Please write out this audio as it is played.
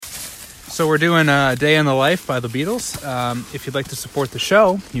So we're doing a Day in the Life by the Beatles. If you'd like to support the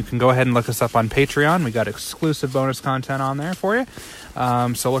show, you can go ahead and look us up on Patreon. We got exclusive bonus content on there for you.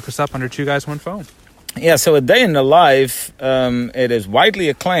 So look us up under Two Guys, One Phone. Yeah, so A Day in the Life, it is widely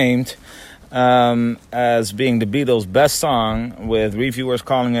acclaimed as being the Beatles' best song, with reviewers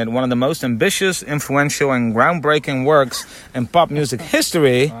calling it one of the most ambitious, influential, and groundbreaking works in pop music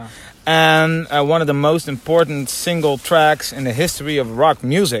history. Wow. And one of the most important single tracks in the history of rock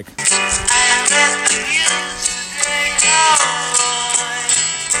music.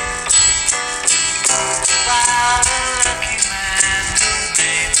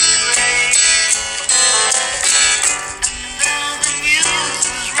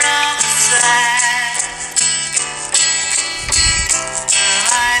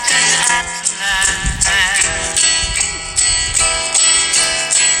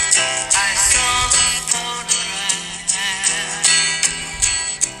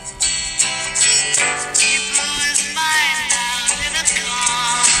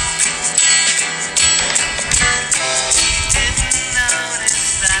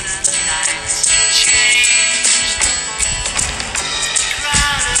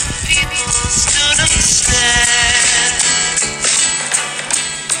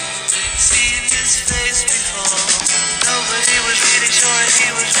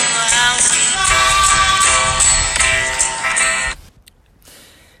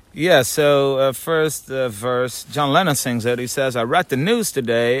 Yeah, so first verse, John Lennon sings it. He says, "I read the news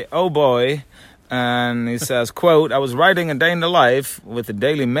today, oh boy." And he says, quote, "I was writing A Day in the Life with the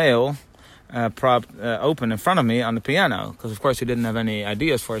Daily Mail propped open in front of me on the piano." Because, of course, he didn't have any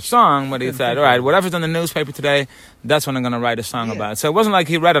ideas for a song, but he said, all right, whatever's in the newspaper today, that's what I'm going to write a song about. So it wasn't like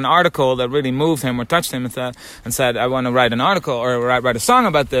he read an article that really moved him or touched him and said, I want to write an article or write a song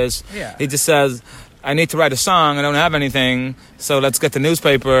about this. Yeah. He just says, I need to write a song. I don't have anything, so let's get the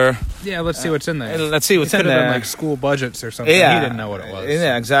newspaper. Yeah, let's see what's in there. Let's see what's in there. It could have been like school budgets or something. Yeah. He didn't know what it was.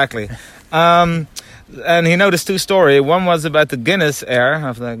 Yeah, exactly. And he noticed two stories. One was about the Guinness heir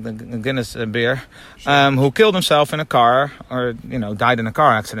of the Guinness beer, who killed himself in a car, or died in a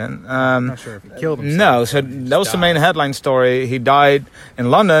car accident. I'm not sure if he killed himself. No, so that was the main headline story. He died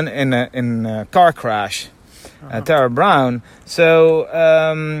in London in a car crash. Tara Brown.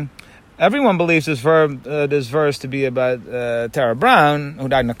 So. Everyone believes this verse to be about Tara Brown, who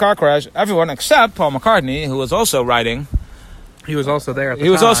died in a car crash. Everyone except Paul McCartney, who was also writing. He was also there at the time.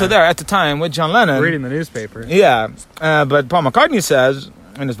 He was also there at the time with John Lennon. Reading the newspaper. Yeah, but Paul McCartney says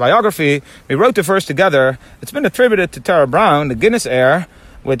in his biography, we wrote the verse together. It's been attributed to Tara Brown, the Guinness heir,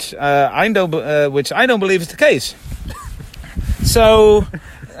 which I don't believe is the case. So...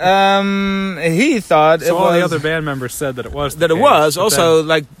 he thought so all the other band members said that it was that it was also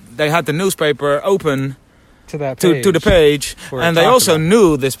like they had the newspaper open to that page, to the page, and they also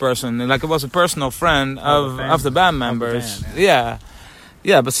knew this person, like it was a personal friend of the band members. Yeah.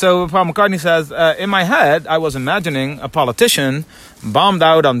 But so Paul McCartney says, in my head I was imagining a politician bombed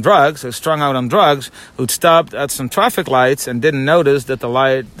out on drugs, or strung out on drugs, who'd stopped at some traffic lights and didn't notice that the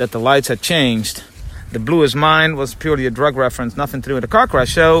lights had changed. The Blue Is Mine was purely a drug reference, nothing to do with the car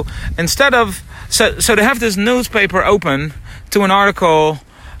crash. So instead of... So they have this newspaper open to an article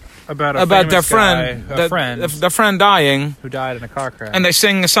about their friend, their friend dying. Who died in a car crash. And they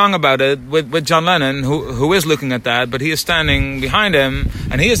sing a song about it with John Lennon, who is looking at that, but he is standing behind him,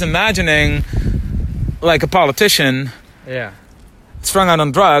 and he is imagining like a politician strung out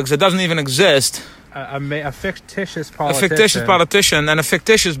on drugs that doesn't even exist. A fictitious politician. A fictitious politician and a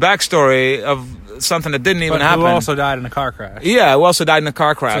fictitious backstory of something that didn't even happen. Who also died in a car crash. Yeah, who also died in a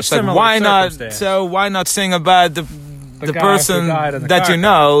car crash. So like why not sing about the person that you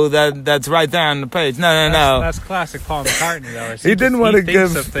know that's right there on the page? No. That's classic Paul McCartney though. He didn't want to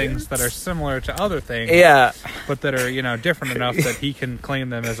give of things that are similar to other things. Yeah. But that are, different enough that he can claim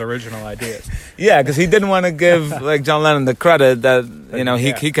them as original ideas. Yeah, because he didn't want to give like John Lennon the credit that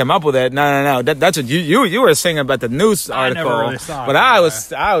he came up with it. No. That's what you were saying about the news article. I never really saw it. But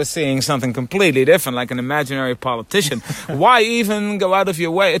I was seeing something completely different, like an imaginary politician. Why even go out of your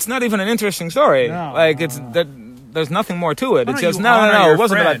way? It's not even an interesting story. There's nothing more to it. It's just no. It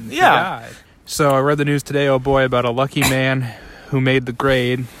wasn't about died. So I read the news today, oh boy, about a lucky man who made the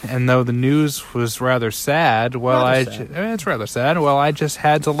grade, and though the news was rather sad, it's rather sad. Well, I just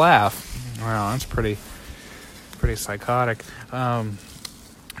had to laugh. Wow, that's pretty psychotic. John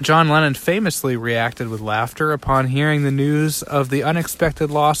Lennon famously reacted with laughter upon hearing the news of the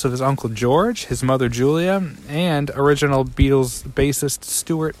unexpected loss of his uncle George, his mother Julia, and original Beatles bassist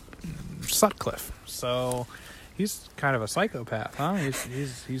Stuart Sutcliffe. So He's kind of a psychopath, huh?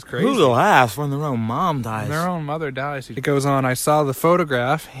 He's crazy. Who's will ask when their own mom dies? When their own mother dies. It goes on, I saw the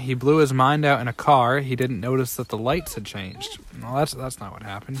photograph. He blew his mind out in a car. He didn't notice that the lights had changed. Well, that's not what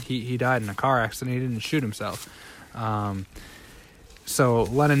happened. He died in a car accident. He didn't shoot himself. So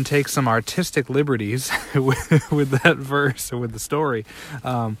Lennon takes some artistic liberties with that verse, or with the story. In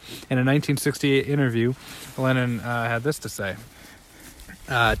a 1968 interview, Lennon had this to say.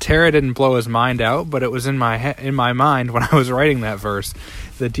 Tara didn't blow his mind out, but it was in my mind when I was writing that verse.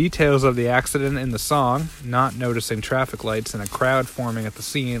 The details of the accident in the song, not noticing traffic lights and a crowd forming at the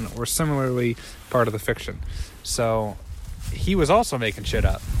scene, were similarly part of the fiction. So he was also making shit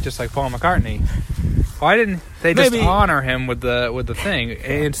up, just like Paul McCartney. Why didn't they just honor him with the thing?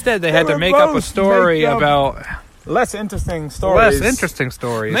 Instead, they had to make up a story about less interesting stories.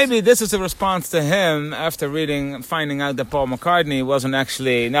 Maybe this is a response to him after finding out that Paul McCartney wasn't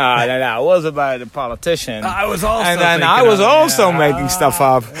actually it was about a politician. I was also making stuff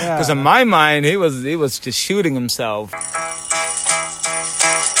up because in my mind he was just shooting himself.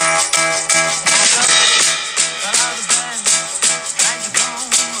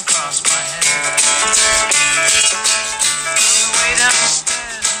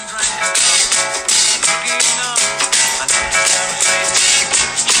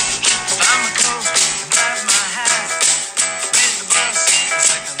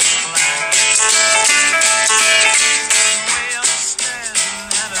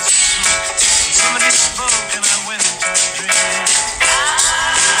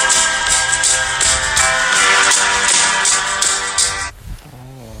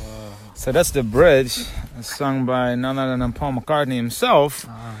 So that's the bridge, sung by none other than Paul McCartney himself.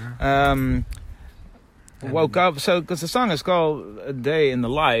 Woke up, because the song is called "A Day in the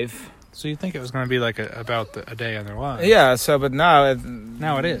Life." So you think it was going to be like about a day in their life? Yeah. So, but now it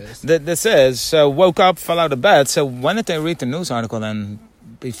is. This is so. Woke up, fell out of bed. So when did they read the news article then?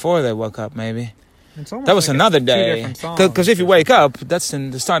 Before they woke up, maybe. That was like another day. Because if you wake up, that's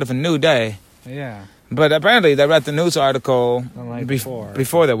the start of a new day. Yeah. But apparently they read the news article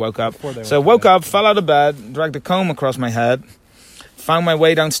before they woke up. Woke up, fell out of bed, dragged a comb across my head, found my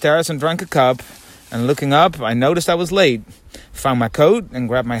way downstairs and drank a cup. And looking up, I noticed I was late. Found my coat and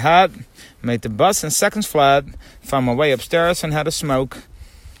grabbed my hat, made the bus in seconds flat, found my way upstairs and had a smoke.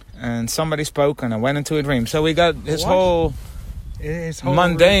 And somebody spoke and I went into a dream. So we got his whole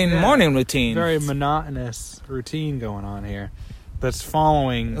mundane morning routine. Very monotonous routine going on here. That's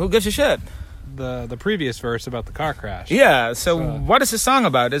following... Who gives a shit? The previous verse about the car crash. Yeah, so what is the song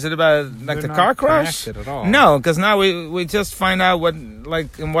about? Is it about like the car crash? At all. No, because now we just find out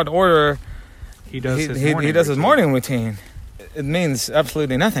in what order he does his morning routine. It means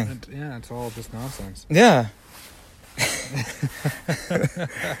absolutely nothing. It's all just nonsense. Yeah. I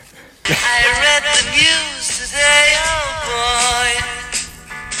read the news today, oh boy.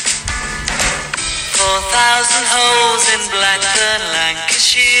 4,000 holes in Blackburn,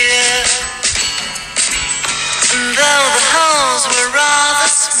 Lancashire. And though the holes were rather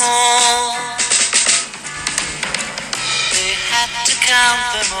small, they had to count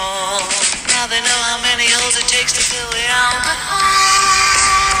them all. Now they know how many holes it takes to fill the Albert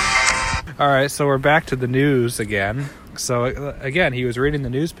Hall. All right, so we're back to the news again. So again, he was reading the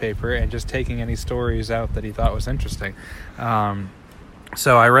newspaper and just taking any stories out that he thought was interesting.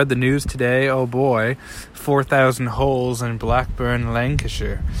 So I read the news today. Oh boy, 4,000 holes in Blackburn,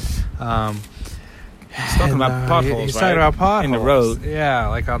 Lancashire. He's talking about potholes, He's talking about potholes. In the road. Yeah,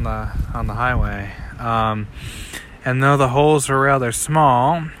 like on the highway. And though the holes were rather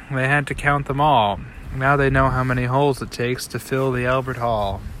small, they had to count them all. Now they know how many holes it takes to fill the Albert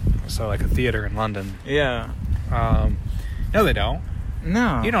Hall. So like a theater in London. Yeah. No, they don't.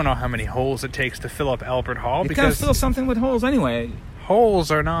 No. You don't know how many holes it takes to fill up Albert Hall. You can't fill something with holes anyway.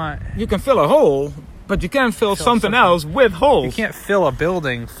 Holes are not... You can fill a hole, but you can't fill something else with holes. You can't fill a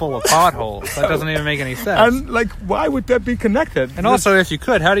building full of potholes. That doesn't even make any sense. And, why would that be connected? And also, if you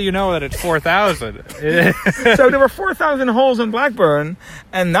could, how do you know that it's 4,000? So there were 4,000 holes in Blackburn,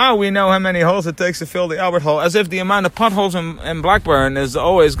 and now we know how many holes it takes to fill the Albert Hall, as if the amount of potholes in Blackburn is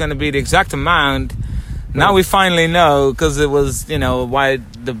always going to be the exact amount. Now we finally know, because it was,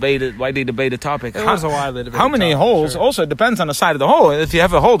 widely debated topic. It was a widely debated How many topic, holes? Sure. Also, it depends on the side of the hole. If you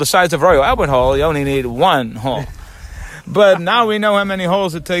have a hole the size of Royal Albert Hall, you only need one hole. But now we know how many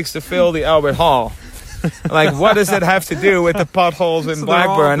holes it takes to fill the Albert Hall. What does it have to do with the potholes in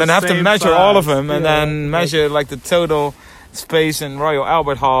Blackburn? And I have to measure all of them, and then measure the total space in Royal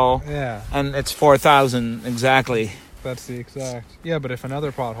Albert Hall. Yeah. And it's 4,000 exactly. That's the exact. Yeah, but if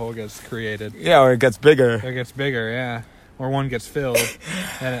another pothole gets created. Yeah, or it gets bigger. It gets bigger, yeah. or one gets filled,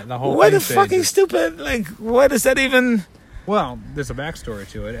 and the whole What thing a fucking changes. stupid, like, what is that even? Well, there's a backstory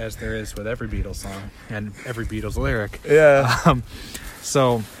to it, as there is with every Beatles song and every Beatles lyric. Yeah.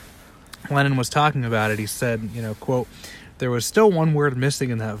 So Lennon was talking about it. He said, quote, "There was still one word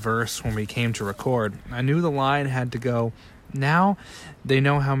missing in that verse when we came to record. I knew the line had to go, now they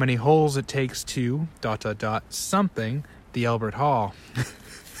know how many holes it takes to ... something the Albert Hall."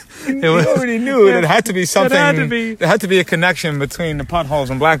 You already knew it had to be something. There had to be a connection between the potholes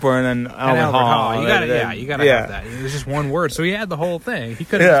in Blackburn and Albert Hall. You gotta have that. It was just one word, so he had the whole thing. He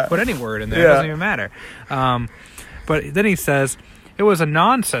could have just put any word in there. It doesn't even matter. But then he says, it was a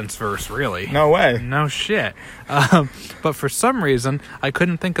nonsense verse, really. No way. No shit. But for some reason, I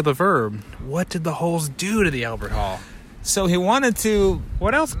couldn't think of the verb. What did the holes do to the Albert Hall? So he wanted to...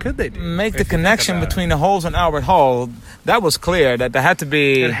 What else could they do? Make the connection between the holes and Albert Hall. That was clear, that there had to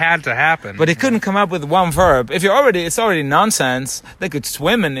be... It had to happen. But he couldn't come up with one verb. If it's already nonsense, they could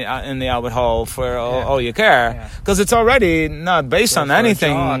swim in the Albert Hall for all you care. Because it's already not based on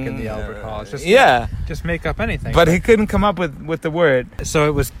anything. In the Albert Hall. It's just, just make up anything. But he couldn't come up with the word. So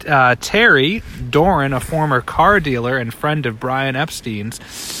it was Terry Doran, a former car dealer and friend of Brian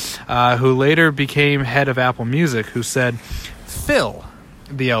Epstein's, who later became head of Apple Music, who said, "Fill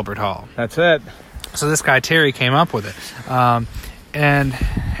the Albert Hall." That's it. So this guy Terry came up with it, and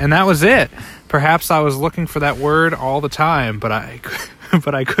that was it. Perhaps I was looking for that word all the time, but I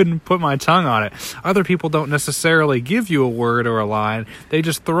couldn't put my tongue on it. Other people don't necessarily give you a word or a line; they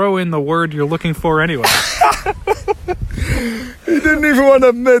just throw in the word you're looking for anyway. He didn't even want to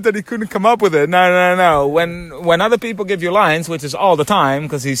admit that he couldn't come up with it. No. When other people give you lines, which is all the time,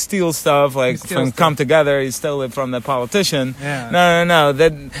 because he steals stuff, Come Together, he stole it from the politician. Yeah. No.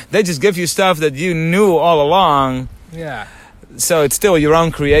 They just give you stuff that you knew all along. Yeah. So it's still your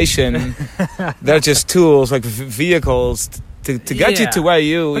own creation. They're just tools, like vehicles to get you to where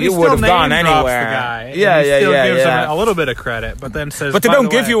you would have gone anywhere. The guy, Gives him a little bit of credit, but then says, but they don't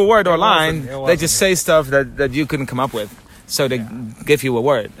give you a word or line. They just say stuff that you couldn't come up with. So they give you a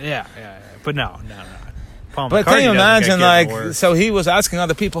word. Yeah. But no. Paul but McCartney can you imagine, so he was asking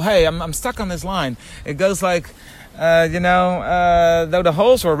other people, hey, I'm stuck on this line. It goes like, though the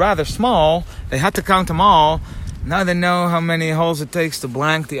holes were rather small, they had to count them all. Now they know how many holes it takes to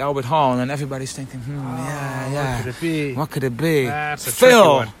blank the Albert Hall. And then everybody's thinking, What could it be? What could it be? That's a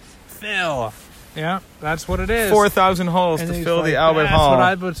Phil. Phil. Yeah, that's what it is. 4,000 holes to fill the Albert Hall.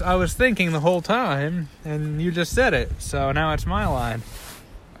 That's what I was thinking the whole time, and you just said it. So now it's my line.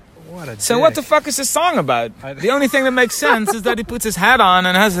 So what the fuck is this song about? The only thing that makes sense is that he puts his hat on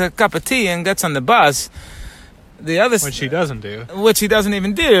and has a cup of tea and gets on the bus. The other, which he doesn't do. Which he doesn't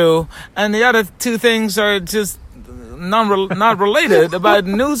even do. And the other two things are just not related about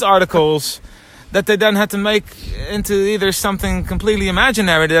news articles that they then had to make into either something completely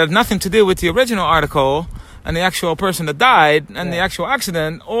imaginary that had nothing to do with the original article and the actual person that died and the actual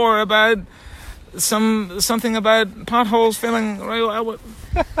accident, or about something about potholes filling Royal Albert.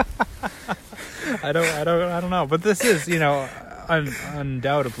 I don't know, but this is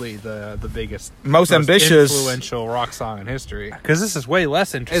undoubtedly the biggest, most ambitious, influential rock song in history. Because this is way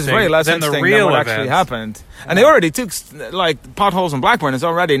less interesting. It's way less than interesting the real than what events. actually happened. And they already took potholes in Blackburn is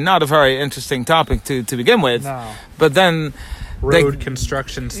already not a very interesting topic to begin with. No. But then road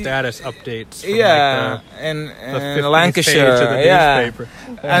construction status updates. From in Lancashire, newspaper.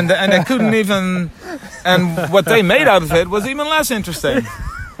 and they couldn't even. And what they made out of it was even less interesting.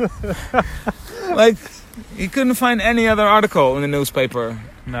 You couldn't find any other article in the newspaper.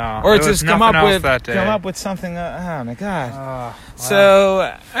 No, or just come up with something. Oh my god! Wow.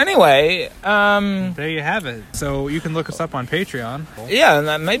 So anyway, there you have it. So you can look us up on Patreon. Yeah, and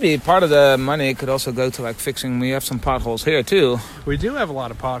that maybe part of the money could also go to fixing. We have some potholes here too. We do have a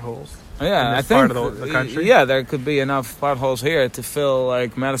lot of potholes. Yeah, in this I think part of the country. Yeah, there could be enough potholes here to fill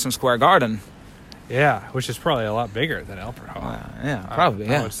Madison Square Garden. Yeah, which is probably a lot bigger than Albert Hall.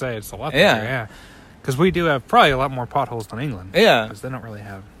 Probably. I would say it's a lot bigger. Yeah. Because we do have probably a lot more potholes than England. Yeah. Because they don't really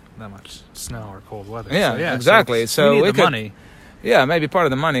have that much snow or cold weather. Yeah, exactly. So we need the money. Yeah, maybe part of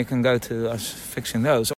the money can go to us fixing those.